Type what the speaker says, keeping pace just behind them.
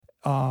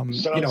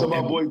Shout out to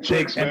my boy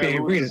Tricks, man. NBA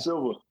arenas.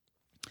 Silver.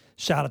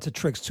 Shout out to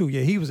Tricks too.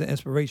 Yeah, he was an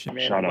inspiration,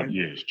 man. Shout out,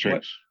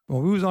 Tricks.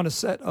 When we was on the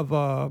set of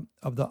the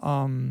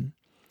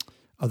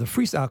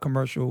Freestyle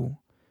commercial,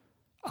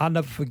 I'll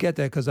never forget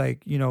that because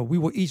we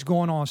were each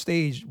going on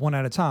stage one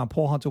at a time.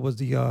 Paul Hunter was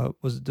the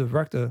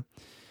director,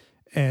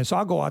 and so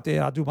I go out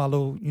there, I do my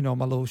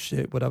little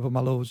shit, whatever,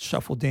 my little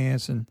shuffle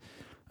dance, and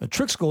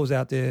Tricks goes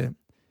out there,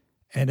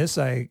 and it's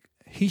like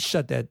he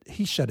shut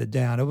it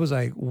down. It was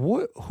like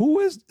what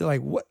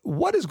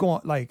is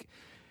going like.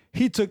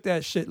 He took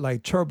that shit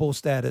like turbo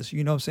status.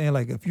 You know what I'm saying?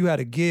 Like if you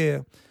had a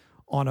gear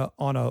on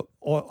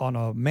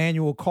a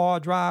manual car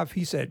drive,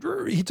 he said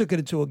he took it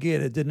into a gear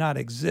that did not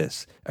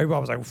exist. Everybody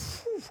was like,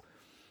 phew.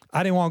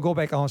 I didn't want to go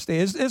back on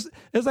stage.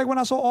 It's like when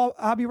I saw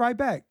I'll Be Right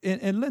Back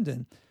in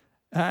Linden,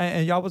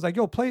 and y'all was like,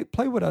 yo,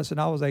 play with us, and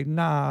I was like,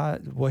 nah,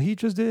 what he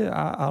just did,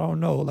 I don't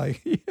know.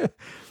 Like,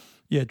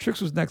 yeah, Tricks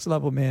was next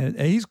level, man,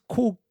 and he's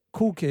cool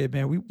kid,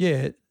 man.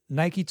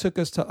 Nike took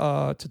us to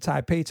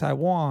Taipei,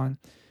 Taiwan.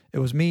 It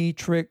was me,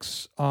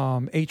 Tricks,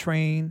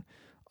 A-Train,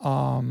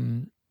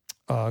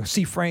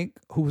 C. Frank,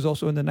 who was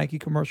also in the Nike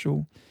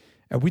commercial.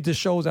 And we did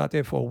shows out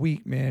there for a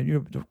week, man.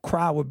 The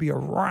crowd would be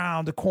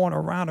around the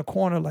corner,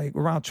 like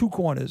around two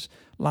corners,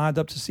 lined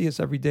up to see us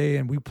every day.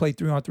 And we played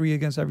 3-on-3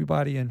 against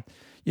everybody. And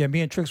yeah,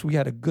 me and Tricks, we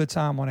had a good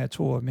time on that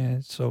tour,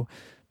 man. So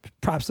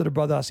props to the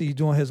brother. I see he's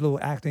doing his little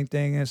acting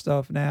thing and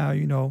stuff now,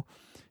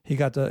 He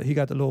got the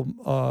little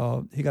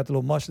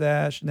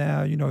mustache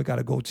now. He got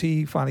a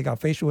goatee. Finally got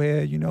facial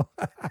hair.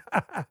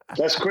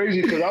 That's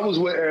crazy because I was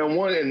with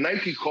N1 and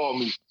Nike called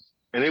me,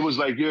 and they was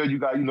like, "Yeah, you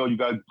got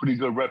pretty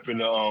good rep in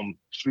the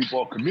street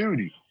ball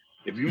community.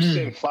 If you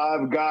send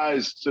 5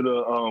 guys to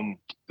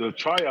the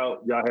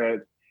tryout y'all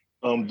had,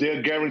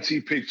 they're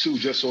guaranteed pick 2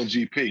 just on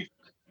GP."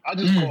 I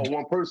just called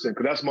one person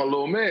because that's my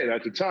little man.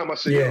 At the time, I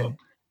said, "Yo,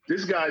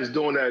 this guy's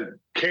doing that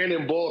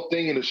cannonball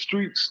thing in the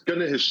streets,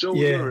 gunning his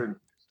shoulder and."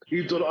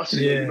 I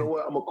said, you know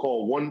what? I'm going to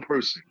call one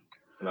person.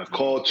 And I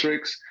called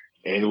Tricks,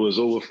 and it was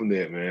over from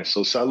there, man.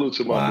 So salute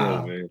to my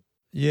bro, man.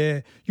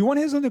 Yeah. You want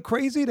to hear something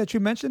crazy that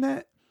you mentioned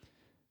that?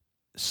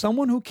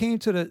 Someone who came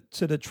to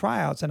the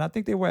tryouts, and I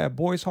think they were at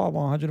Boys Harbor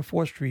on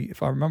 104th Street,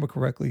 if I remember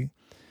correctly.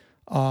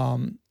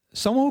 Someone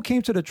who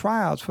came to the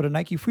tryouts for the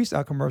Nike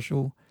Freestyle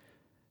commercial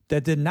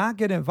that did not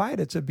get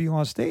invited to be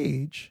on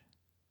stage,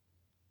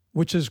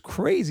 which is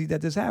crazy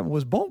that this happened,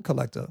 was Bone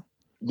Collector.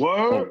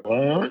 What?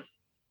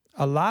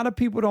 A lot of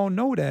people don't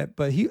know that,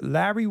 but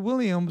Larry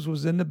Williams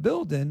was in the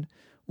building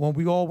when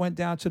we all went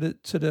down to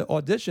the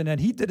audition, and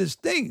he did his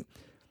thing.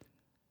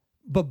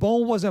 But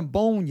Bone wasn't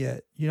Bone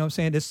yet. You know what I'm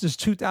saying? This is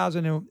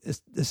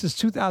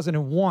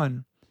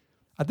 2001.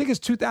 I think it's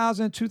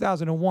 2000,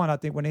 2001, I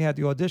think, when they had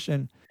the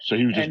audition. So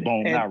he was just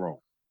Bone Narrow.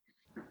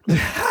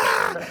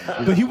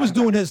 But he was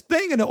doing his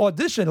thing in the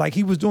audition. Like,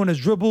 he was doing his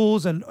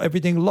dribbles and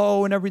everything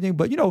low and everything.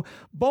 But,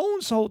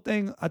 Bone's whole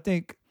thing, I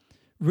think,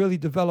 really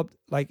developed,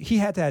 like, he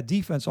had to have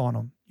defense on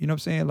him. You know what I'm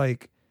saying?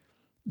 Like,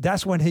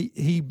 that's when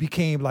he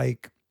became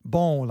like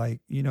Bone,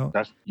 like,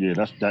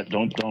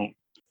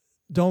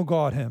 Don't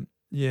guard him.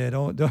 Yeah,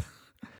 don't